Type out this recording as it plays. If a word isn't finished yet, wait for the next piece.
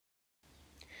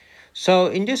So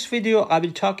in this video, I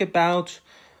will talk about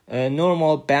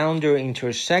normal boundary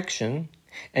intersection,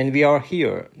 and we are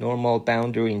here, normal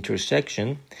boundary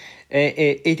intersection.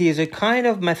 It is a kind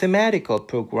of mathematical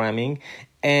programming,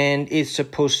 and it's a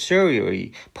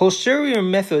posteriori. Posterior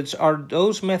methods are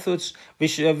those methods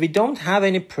which we don't have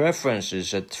any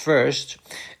preferences at first,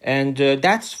 and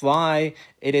that's why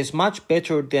it is much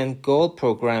better than goal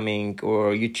programming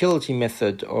or utility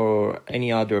method or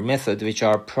any other method which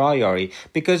are priori.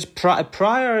 Because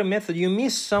priori method, you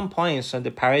miss some points on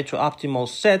the Pareto optimal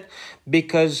set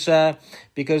because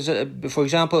for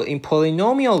example, in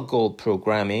polynomial goal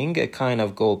programming, a kind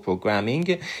of goal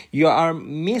programming, you are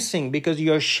missing because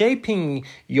you are shaping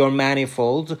your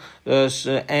manifold,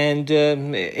 and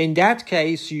in that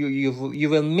case, you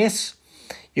will miss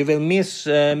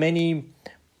many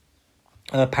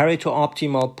Pareto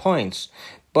optimal points.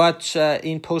 But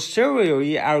in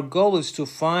posteriori, our goal is to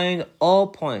find all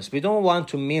points. We don't want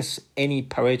to miss any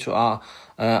Pareto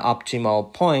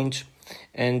optimal point,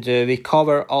 and we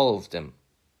cover all of them.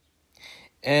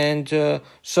 And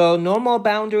so normal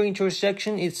boundary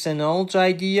intersection, it's an old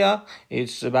idea.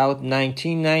 It's about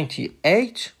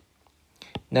 1998.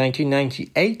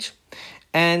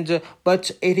 And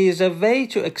but it is a way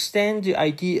to extend the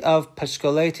idea of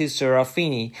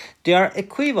Pascoaletti-Serafini. They are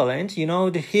equivalent.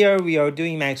 Here we are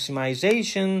doing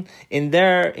maximization. In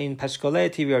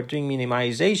Pascoaletti we are doing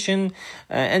minimization,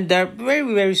 and there are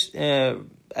very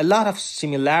a lot of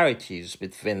similarities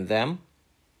between them.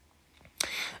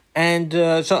 And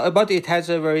but it has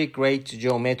a very great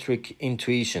geometric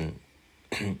intuition.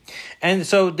 And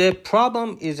so the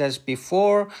problem is, as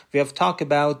before, we have talked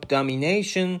about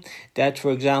domination, that,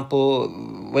 for example,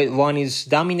 when one is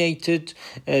dominated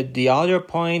at the other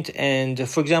point, and,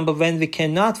 for example, when we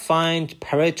cannot find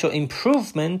Pareto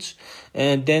improvement,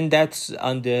 then that's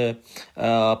on the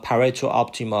Pareto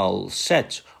optimal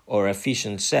set or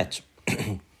efficient set,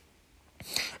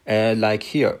 like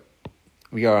here.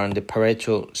 We are on the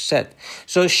Pareto set.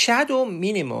 So shadow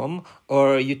minimum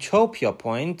or utopia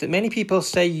point, many people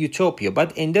say utopia,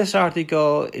 but in this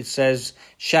article it says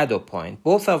shadow point.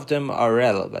 Both of them are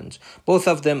relevant. Both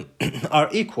of them are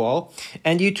equal,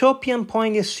 and utopian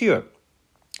point is here.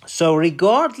 So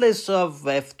regardless of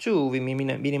F2, we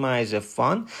minimize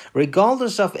F1.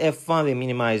 Regardless of F1, we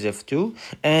minimize F2.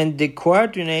 And the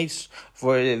coordinates,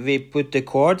 we put the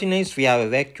coordinates, we have a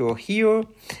vector here.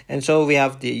 And so we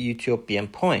have the utopian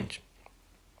point.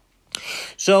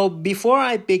 So before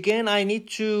I begin, I need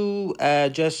to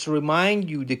just remind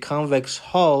you the convex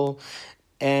hull.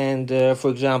 And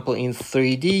for example, in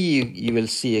 3D, you will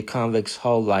see a convex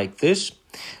hull like this.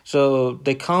 So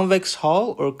the convex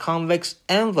hull or convex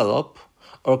envelope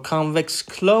or convex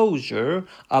closure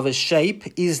of a shape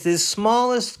is the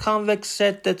smallest convex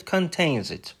set that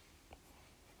contains it.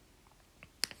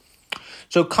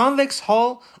 So convex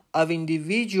hull of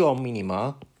individual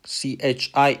minima,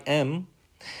 CHIM.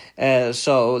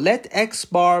 So let x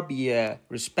bar be a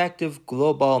respective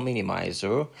global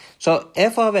minimizer. So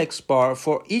f of x bar,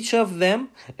 for each of them,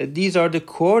 these are the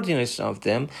coordinates of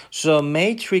them. So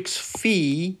matrix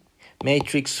phi,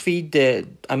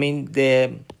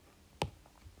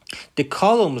 the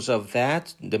columns of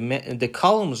that, the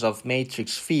columns of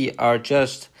matrix phi are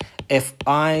just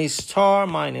fi star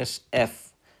minus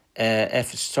f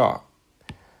star,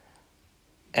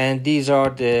 and these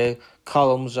are the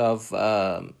columns of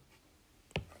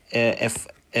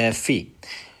phi.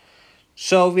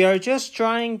 So we are just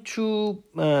trying to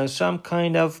some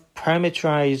kind of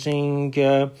parameterizing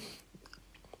the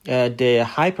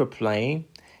hyperplane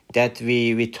that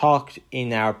we talked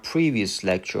in our previous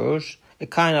lectures, a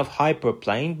kind of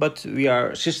hyperplane, but we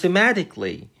are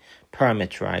systematically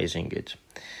parameterizing it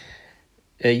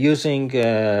using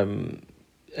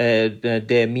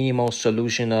the minimal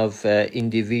solution of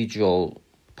individual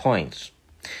points.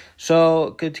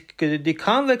 So the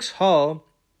convex hull,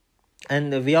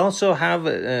 and we also have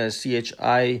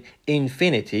CHI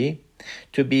infinity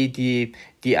to be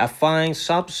the affine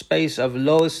subspace of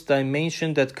lowest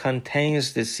dimension that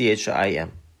contains the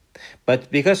CHIM. But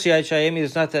because CHIM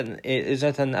is not an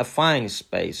affine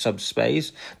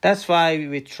subspace, that's why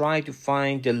we try to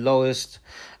find the lowest,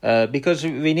 because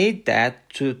we need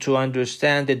that to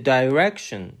understand the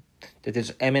direction that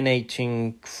is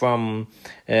emanating from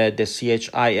the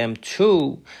CHIM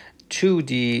to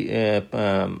the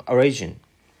origin.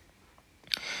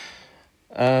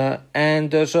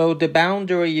 So the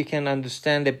boundary, you can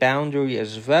understand the boundary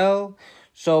as well.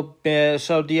 So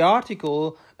the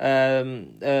article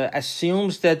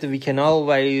assumes that we can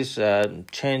always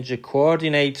change the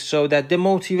coordinate, so that the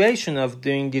motivation of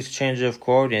doing this change of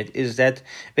coordinate is that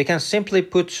we can simply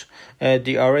put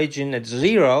the origin at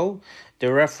 0,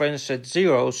 the reference at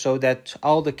 0, so that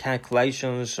all the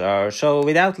calculations are, so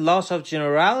without loss of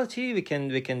generality we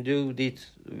can do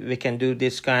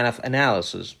this kind of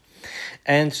analysis.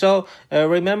 And so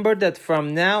remember that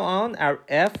from now on our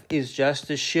f is just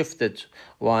a shifted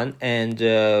one, and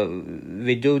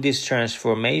we do this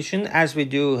transformation as we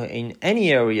do in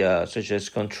any area such as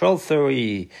control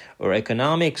theory or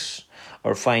economics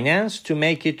or finance, to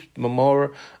make it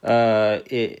more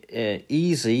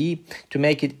easy, to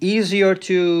make it easier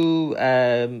to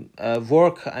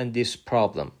work on this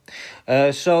problem.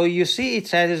 So you see,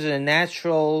 it has a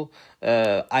natural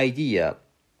idea.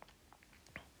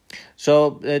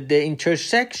 So the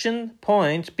intersection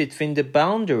point between the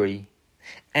boundary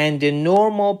and the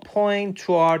normal point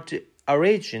toward the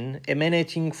origin,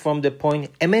 emanating from the point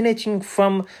emanating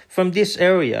from this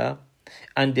area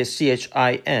and the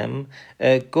CHIM,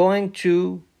 going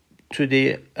to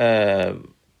the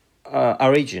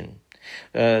origin,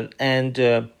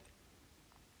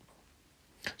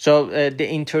 so the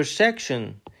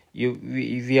intersection.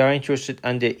 We are interested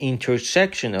in the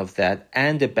intersection of that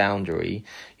and the boundary.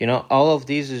 All of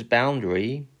these is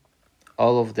boundary.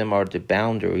 All of them are the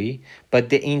boundary. But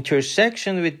the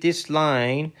intersection with this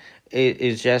line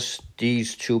is just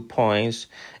these 2 points,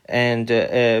 and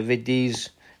with these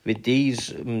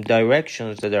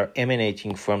directions that are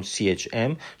emanating from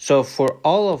CHM. So for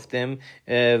all of them,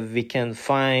 we can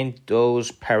find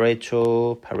those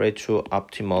Pareto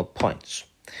optimal points.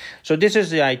 So this is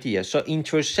the idea. So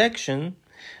intersection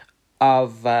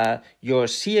of your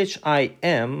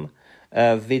CHIM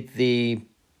with the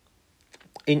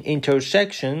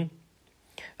intersection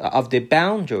of the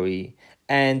boundary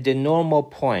and the normal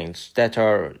points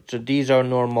so these are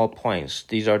normal points.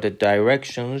 These are the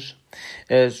directions.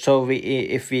 So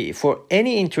if we for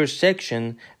any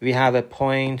intersection we have a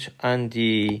point on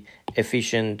the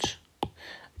efficient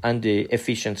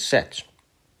set.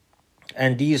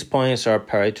 And these points are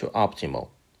Pareto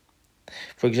optimal.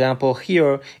 For example,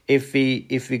 here, if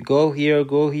we go here,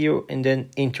 and then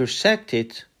intersect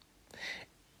it,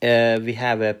 we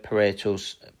have a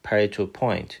Pareto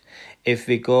point. If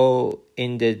we go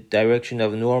in the direction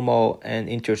of normal and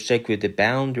intersect with the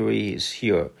boundary is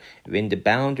here, when the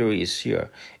boundary is here.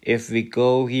 If we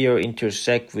go here,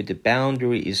 intersect with the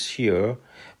boundary is here.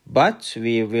 But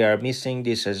we are missing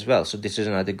this as well. So this is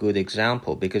not a good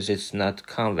example because it's not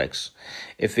convex.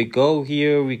 If we go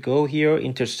here,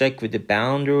 intersect with the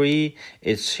boundary,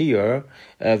 it's here.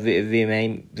 We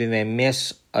may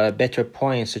miss a better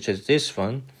point such as this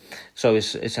one. So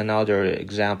it's another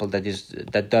example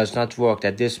that does not work.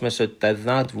 That this method does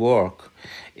not work.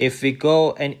 If we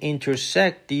go and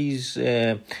intersect these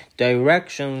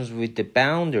directions with the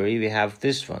boundary, we have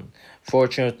this one.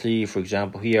 Fortunately, for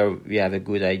example, here we have a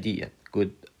good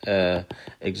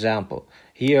example.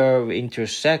 Here we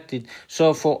intersected.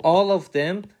 So for all of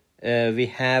them, we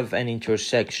have an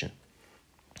intersection.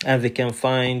 And we can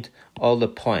find all the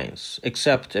points,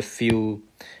 except a few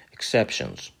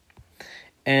exceptions.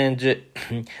 And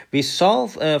we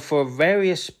solve for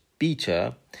various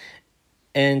beta.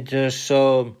 And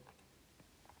so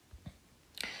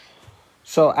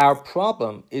our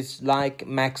problem is like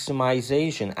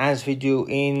maximization, as we do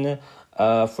in,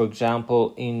 for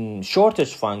example, in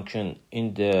shortest function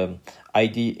in the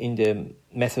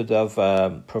method of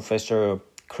Professor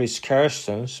Chris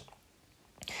Kerstens.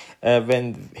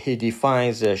 When he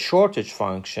defines a shortage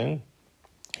function,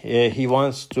 he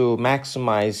wants to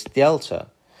maximize delta.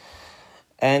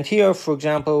 And here, for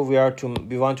example, we want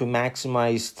to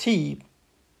maximize t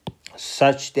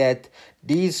such that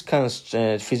these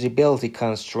feasibility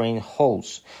constraint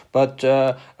holds. But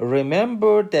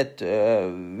remember that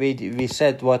we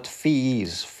said what phi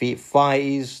is. Phi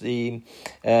is the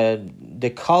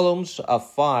columns of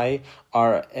phi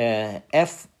are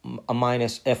f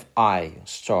minus fi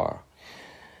star.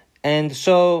 And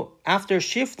so after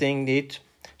shifting it,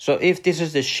 so if this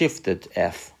is the shifted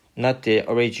f, not the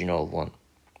original one.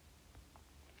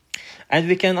 And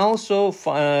we can also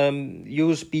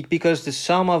use beta, because the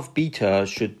sum of beta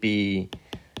should be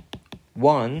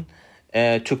 1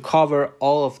 to cover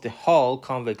all of the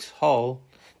convex hull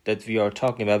that we are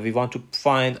talking about. We want to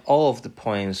find all of the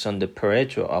points on the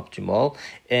Pareto optimal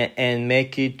and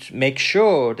make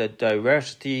sure that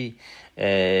diversity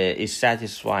is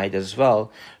satisfied as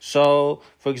well. So,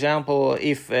 for example,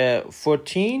 if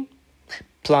 14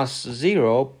 plus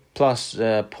 0 plus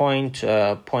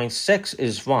 0.6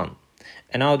 is 1.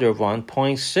 Another one,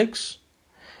 0.6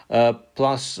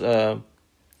 plus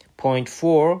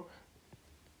 0.4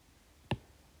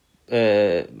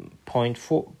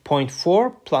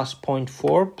 0.4 plus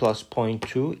 0.4 plus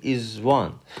 0.2 is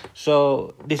 1.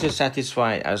 So this is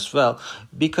satisfied as well,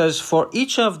 because for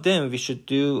each of them we should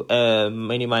do a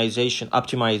minimization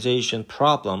optimization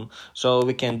problem, so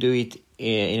we can do it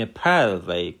in a parallel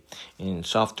way in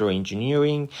software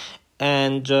engineering.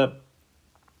 And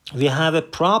we have a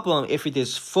problem if it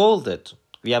is folded.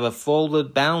 We have a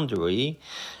folded boundary,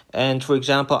 and for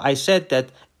example, I said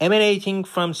that emanating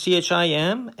from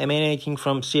CHIM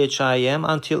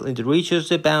until it reaches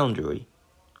the boundary.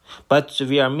 But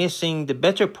we are missing the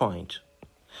better point.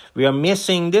 We are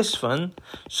missing this one,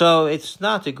 so it's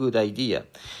not a good idea.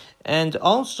 And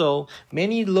also,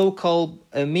 many local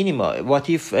minima. What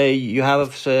if you have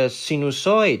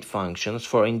sinusoid functions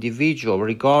for individual,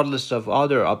 regardless of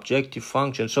other objective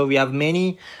functions? So we have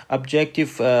many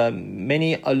objective,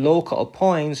 many local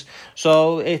points.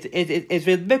 So it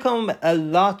will become a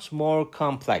lot more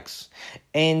complex.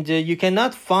 And you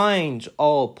cannot find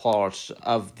all parts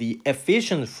of the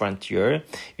efficient frontier.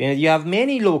 You have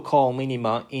many local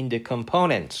minima in the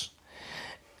components.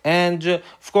 And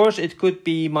of course, it could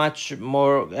be much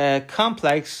more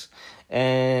complex.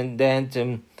 And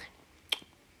then,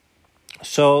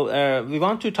 we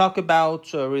want to talk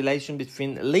about relation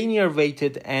between linear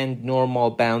weighted and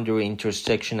normal boundary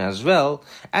intersection as well.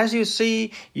 As you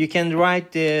see, you can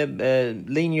write the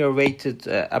linear weighted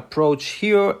approach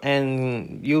here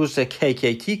and use the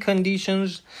KKT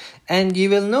conditions. And you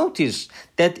will notice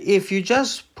that if you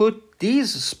just put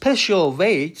these special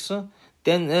weights,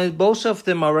 then both of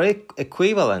them are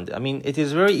equivalent. I mean, it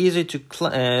is very easy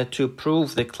to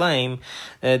prove the claim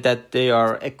that they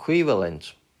are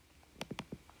equivalent.